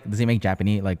is it like, does he make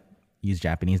Japanese, like use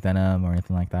Japanese denim or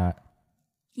anything like that?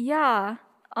 Yeah.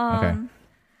 Okay.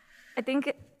 I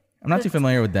think I'm not too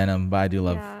familiar with denim, but I do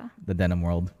love the denim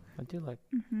world. I do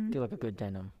like a good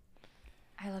denim.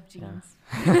 I love jeans.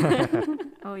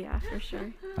 Oh yeah, for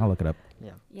sure. I'll look it up.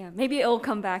 Yeah, maybe it'll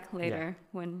come back later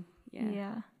when.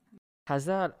 Yeah. Has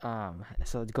that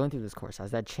so going through this course,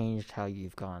 has that changed how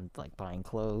you've gone like buying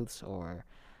clothes or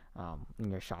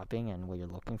in your shopping and what you're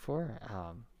looking for?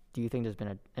 Do you think there's been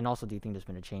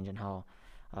a change in how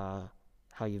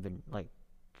you've been like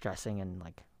dressing, and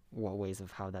like what ways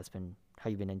of how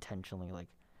you've been intentionally like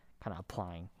kind of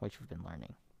applying what you've been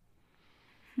learning?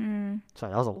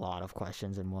 Sorry, that was a lot of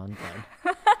questions in one,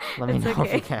 but let me know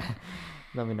if you can.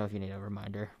 Let me know if you need a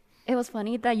reminder. It was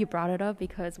funny that you brought it up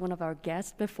because one of our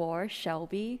guests before,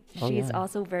 Shelby, she's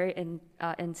also very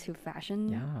into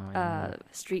fashion,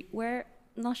 streetwear.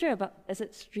 Not sure about, is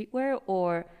it streetwear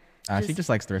or? She just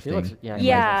likes thrifting.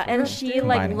 And she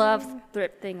like loves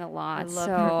thrifting a lot.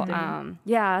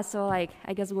 So like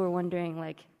I guess we were wondering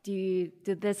like,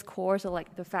 did this course or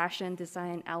like the fashion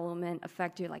design element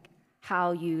affect you, like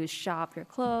how you shop your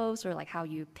clothes or like how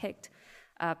you pick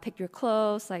your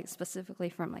clothes, like specifically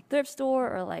from like thrift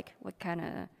store, or like what kind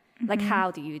of like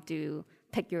how do you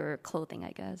pick your clothing,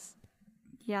 I guess?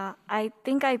 Yeah, I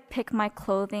think I pick my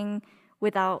clothing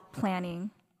without planning,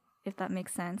 if that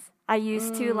makes sense. I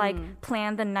used to like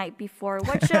plan the night before,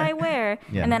 what should I wear?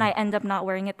 And then I end up not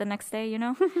wearing it the next day, you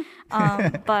know?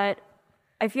 But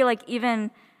I feel like even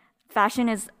fashion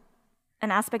is an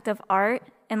aspect of art,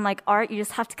 and like art, you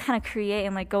just have to kind of create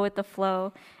and like go with the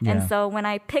flow. And so when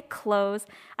I pick clothes,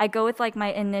 I go with like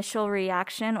my initial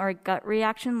reaction or gut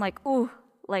reaction, like, ooh,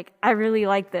 like I really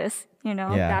like this, you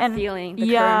know? That feeling,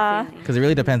 the current feeling. Because it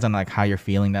really depends on like how you're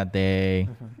feeling that day,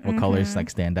 what colors like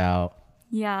stand out.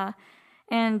 Yeah.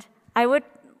 And I would,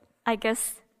 I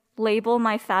guess, label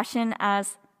my fashion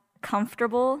as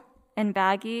comfortable and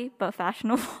baggy, but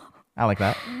fashionable. I like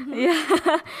that.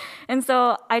 Yeah. And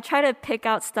so I try to pick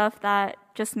out stuff that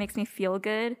just makes me feel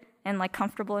good and like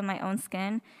comfortable in my own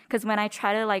skin. Because when I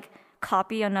try to like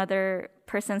copy another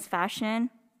person's fashion,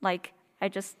 like I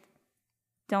just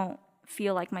don't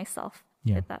feel like myself,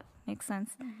 if that makes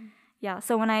sense. Yeah.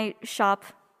 So when I shop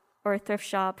or thrift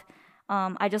shop,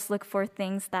 I just look for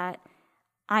things that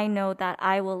I know that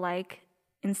I will like,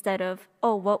 instead of,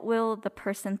 oh, what will the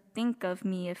person think of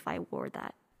me if I wore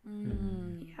that?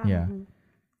 Yeah.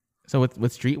 So with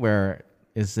streetwear,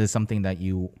 is this something that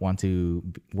you want to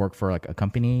work for like a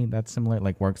company that's similar,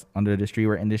 like works under the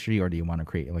streetwear industry, or do you want to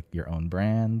create like your own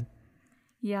brand?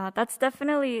 Yeah, that's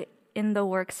definitely in the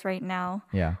works right now.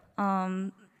 Yeah.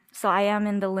 So I am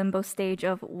in the limbo stage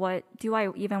of what do I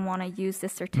even want to use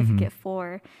this certificate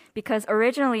for? Because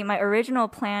originally, my original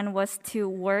plan was to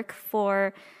work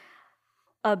for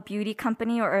a beauty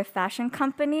company or a fashion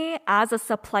company as a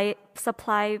supply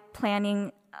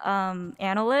planning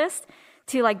analyst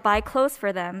to like buy clothes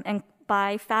for them and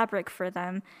buy fabric for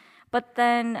them. But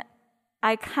then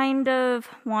I kind of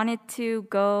wanted to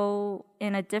go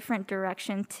in a different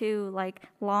direction too, like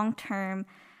long term.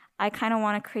 I kind of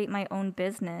want to create my own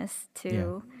business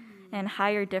too, and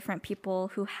hire different people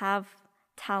who have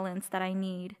talents that I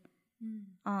need.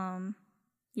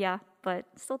 Yeah, but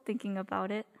still thinking about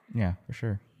it. Yeah, for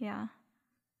sure. Yeah.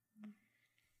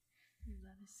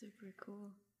 That is super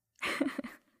cool.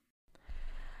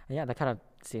 Yeah, that kind of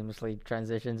seamlessly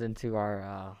transitions into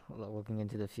our looking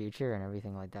into the future and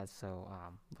everything like that. So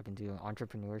looking to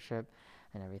entrepreneurship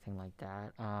and everything like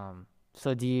that.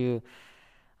 So do you,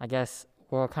 I guess,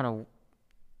 what kind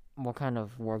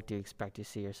of work do you expect to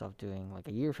see yourself doing like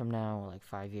a year from now or like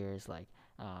 5 years? Like,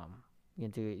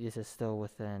 is it still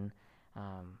within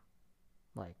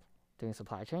like doing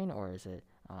supply chain, or is it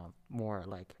more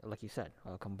like you said,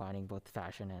 combining both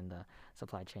fashion and the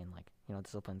supply chain, like,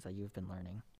 disciplines that you've been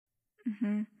learning?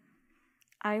 Mm-hmm.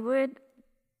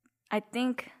 I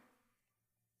think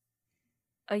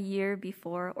a year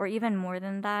before, or even more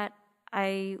than that,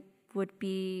 I would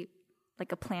be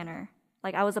like a planner.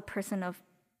 Like, I was a person of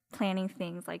planning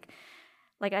things. Like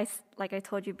I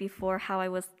told you before, how I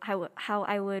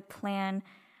would plan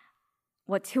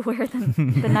what to wear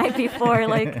the night before,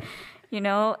 like,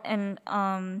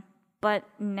 and but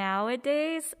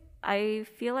nowadays I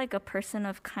feel like a person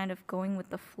of kind of going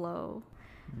with the flow.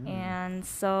 And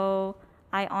so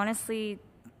I honestly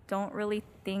don't really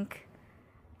think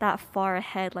that far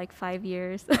ahead, like 5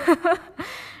 years.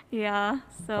 Yeah,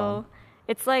 so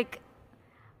it's like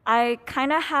I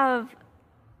kind of have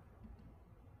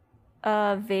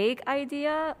a vague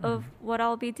idea of what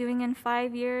I'll be doing in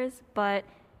 5 years, but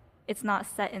it's not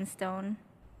set in stone.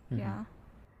 Yeah.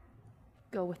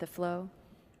 Go with the flow.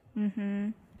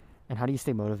 And how do you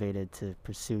stay motivated to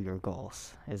pursue your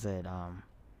goals? Is it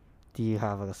do you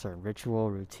have a certain ritual,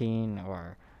 routine,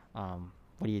 or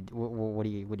what do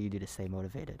you do to stay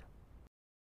motivated?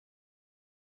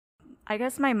 I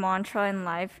guess my mantra in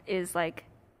life is like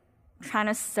trying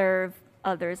to serve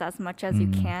others as much as you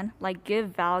can, like give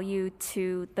value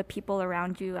to the people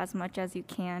around you as much as you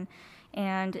can.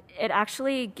 And it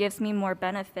actually gives me more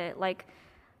benefit. Like,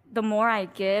 the more I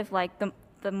give, like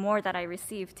the more that I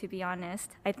receive, to be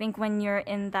honest. I think when you're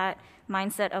in that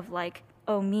mindset of like,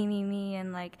 oh, me,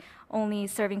 and like only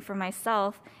serving for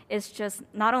myself, it's just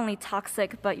not only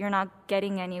toxic, but you're not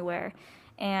getting anywhere.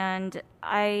 And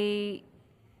I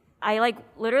like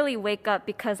literally wake up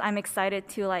because I'm excited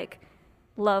to like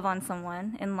love on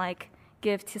someone and like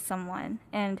give to someone.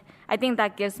 And I think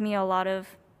that gives me a lot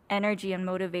of energy and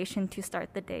motivation to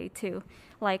start the day too.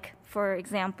 Like, for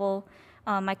example,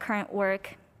 my current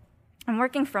work, I'm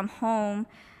working from home,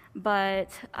 but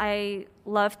I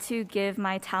love to give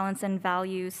my talents and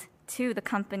values to the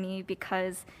company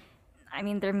because, I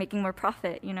mean, they're making more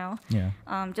profit, Yeah.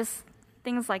 Just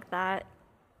things like that.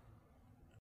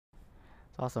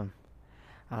 It's awesome.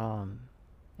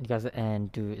 You guys, is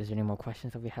there any more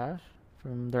questions that we have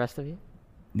from the rest of you?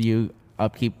 Do you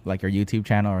upkeep like your YouTube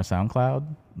channel or SoundCloud?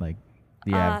 Like,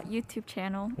 do you have YouTube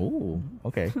channel. Oh,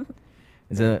 okay.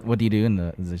 What do you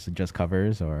do is this just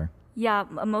covers or? Yeah,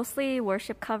 mostly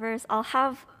worship covers. I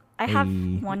have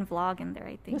one vlog in there,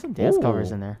 I think. There's some dance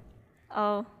covers in there.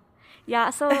 Oh, yeah.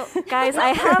 So, guys, I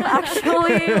have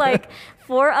actually like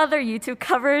 4 other YouTube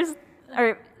covers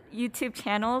or YouTube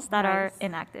channels that are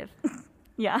inactive.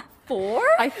 Yeah. 4?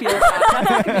 I feel that.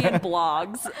 That's like me in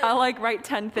blogs. I like write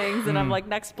 10 things and I'm like,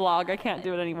 next blog, I can't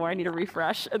do it anymore. I need to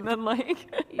refresh. And then like,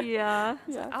 yeah.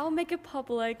 So I'll make it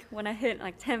public when I hit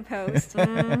like 10 posts.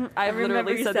 I've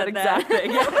remember literally you said said that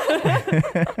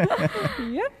exact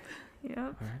thing. Yep.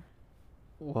 Yep.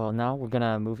 Well, now we're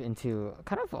gonna move into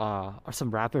kind of some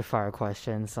rapid fire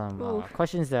questions, some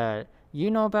questions that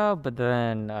you know about, but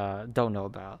then don't know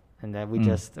about, and that we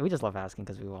just love asking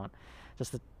because we want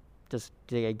just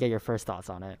to get your first thoughts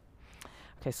on it.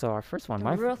 Okay, so our first one.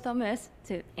 The rule of thumb is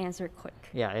to answer quick.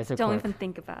 Yeah, answer Don't quick. even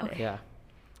think about it. Yeah.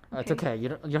 It's okay. You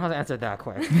don't have to answer that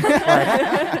quick.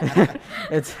 Like,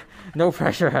 it's no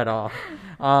pressure at all.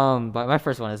 But my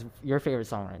first one is your favorite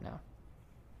song right now.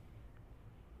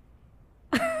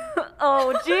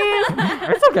 Oh, jeez.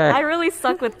 It's okay. I really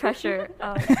suck with pressure.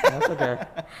 That's okay.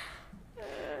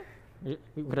 We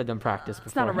would have done practice before.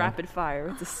 It's not a rapid fire.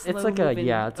 It's a slow It's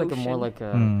like a more like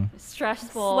a Stressful.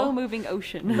 slow moving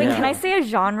ocean. Wait, Yeah. can I say a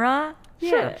genre?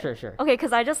 Yeah. Sure. Okay,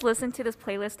 because I just listened to this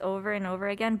playlist over and over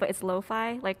again, but it's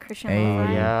lo-fi, like Christian Hey.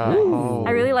 lo-fi. Yeah. Ooh.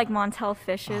 I really like Montel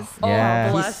Fish's. Oh,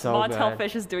 Yeah. bless. He's so Montel good.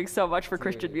 Fish is doing so much for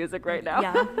Christian music right now.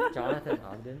 Yeah. Jonathan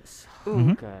Ogden, so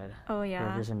Mhm. good. Oh,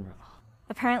 yeah. Rivers and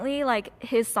Apparently, like,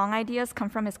 his song ideas come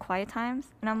from his quiet times.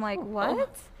 And I'm like,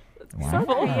 what? Wow.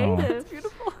 Creative.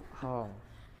 Beautiful. oh,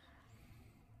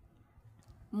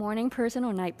 Morning person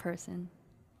or night person?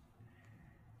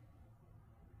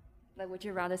 Like, would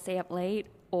you rather stay up late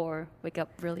or wake up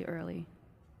really early?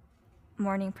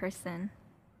 Morning person.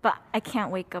 But I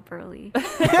can't wake up early. Wait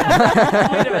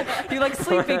a minute. You like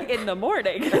sleeping in the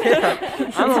morning.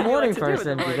 I'm a morning like to do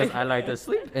in the person because morning? I like to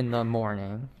sleep in the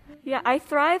morning. Yeah, I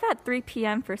thrive at 3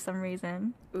 p.m. for some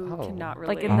reason. Ooh, Oh. cannot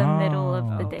relate. Like in the middle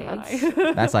of the Oh.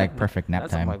 day. That's like perfect nap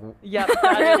That's time. like Yep.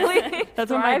 Really? That's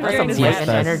when my Thrive brain some during is the light like and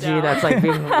stress. energy down. that's like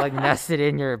being like nested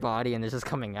in your body and it's just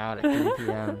coming out at 3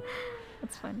 p.m.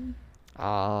 That's funny.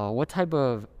 What type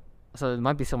of, so it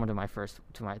might be similar to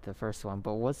the first one,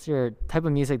 but what's your type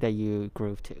of music that you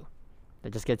groove to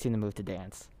that just gets you in the mood to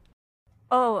dance?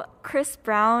 Oh, Chris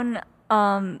Brown.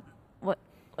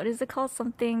 What is it called?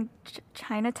 Something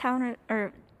Chinatown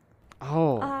or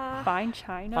Oh, Fine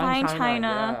China. Fine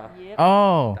China. Yeah.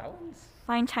 Oh, That one's,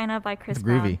 Fine China by Chris it's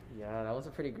Brown. groovy. yeah, that was a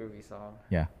pretty groovy song.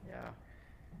 Yeah. Yeah.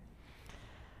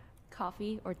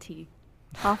 Coffee or tea?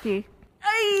 Coffee.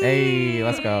 Hey,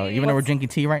 let's go. Even though we're drinking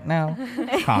tea right now,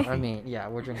 coffee. I mean, yeah,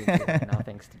 we're drinking tea right now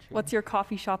thanks to Drew. What's your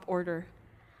coffee shop order?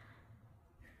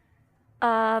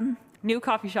 Um. New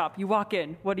coffee shop. You walk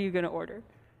in. What are you gonna order?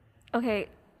 Okay.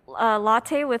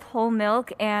 Latte with whole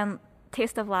milk and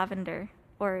taste of lavender,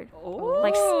 or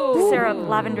like syrup,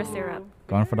 lavender syrup.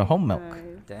 Going for the whole milk.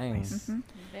 Dang. Nice.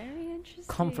 Very interesting.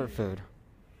 Comfort food.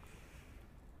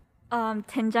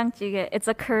 된장찌개. It's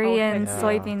a Korean Yeah.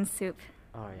 soybean soup.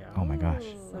 Oh, yeah. Oh my gosh.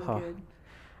 So Huh. good.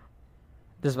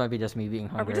 This might be just me being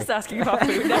Are hungry. we just asking about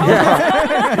food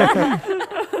now?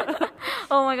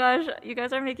 Oh my gosh, you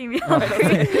guys are making me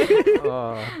hungry.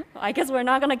 Oh. I guess we're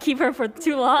not gonna keep her for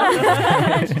too long.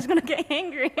 She's gonna get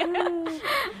angry.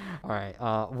 All right.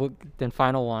 Then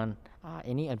final one.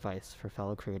 Any advice for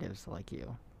fellow creatives like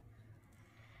you?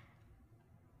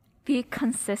 Be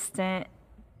consistent.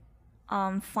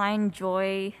 Find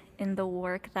joy in the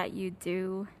work that you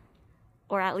do,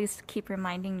 or at least keep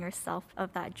reminding yourself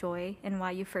of that joy and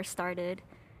why you first started.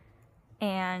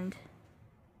 And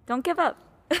don't give up.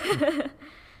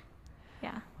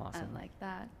 Yeah. I Awesome. like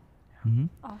that.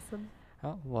 Awesome.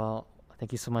 Oh, well,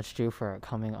 thank you so much, Drew, for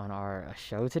coming on our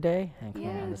show today and coming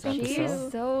on this Thank episode. you.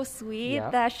 So sweet Yeah.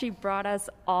 that she brought us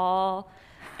all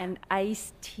an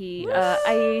iced tea,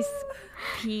 iced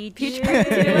peach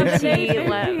tea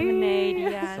lemonade.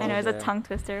 Yes. I know it's a good. tongue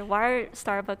twister. Why are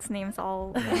Starbucks names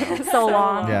all so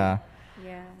long? Yeah.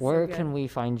 Yeah. Where can we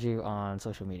find you on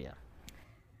social media?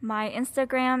 My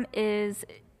Instagram is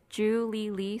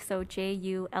Juleelee, so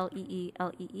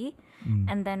JULEELEE.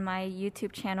 And then my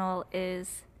YouTube channel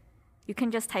is, you can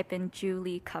just type in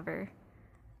Julie Cover.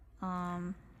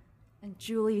 And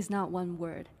Julie is not one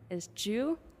word. It's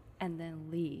Ju and then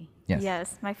Lee. Yes.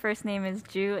 Yes, my first name is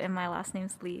Ju and my last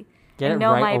name's Lee. Get I it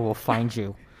know right my- or we'll find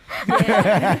you.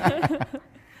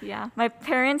 Yeah, my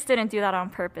parents didn't do that on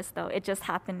purpose though. It just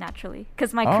happened naturally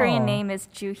because my Oh. Korean name is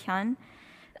Ju Hyun,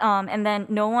 and then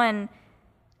no one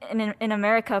in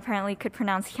America apparently could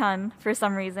pronounce Hyun for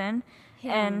some reason.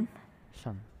 And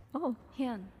Shun. oh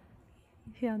Hyun.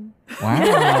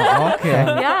 Wow. Okay.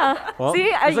 yeah, Well, see,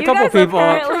 there's a you couple guys people.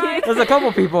 apparently There's a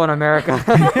couple people in America.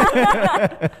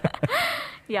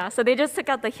 yeah. So they just took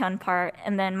out the Hyun part,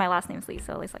 and then my last name's Lee,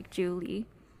 so it's like Julie.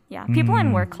 Yeah, people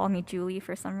in work call me Julie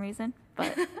for some reason,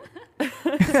 but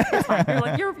You're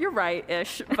like you're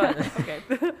right-ish, but okay.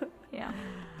 yeah.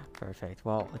 Perfect.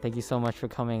 Well, thank you so much for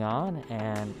coming on,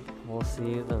 and we'll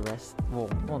see the rest. Well,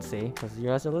 we won't see because you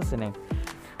guys are listening.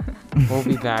 We'll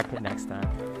be back next time.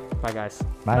 Bye, guys.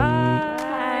 Bye.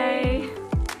 Bye.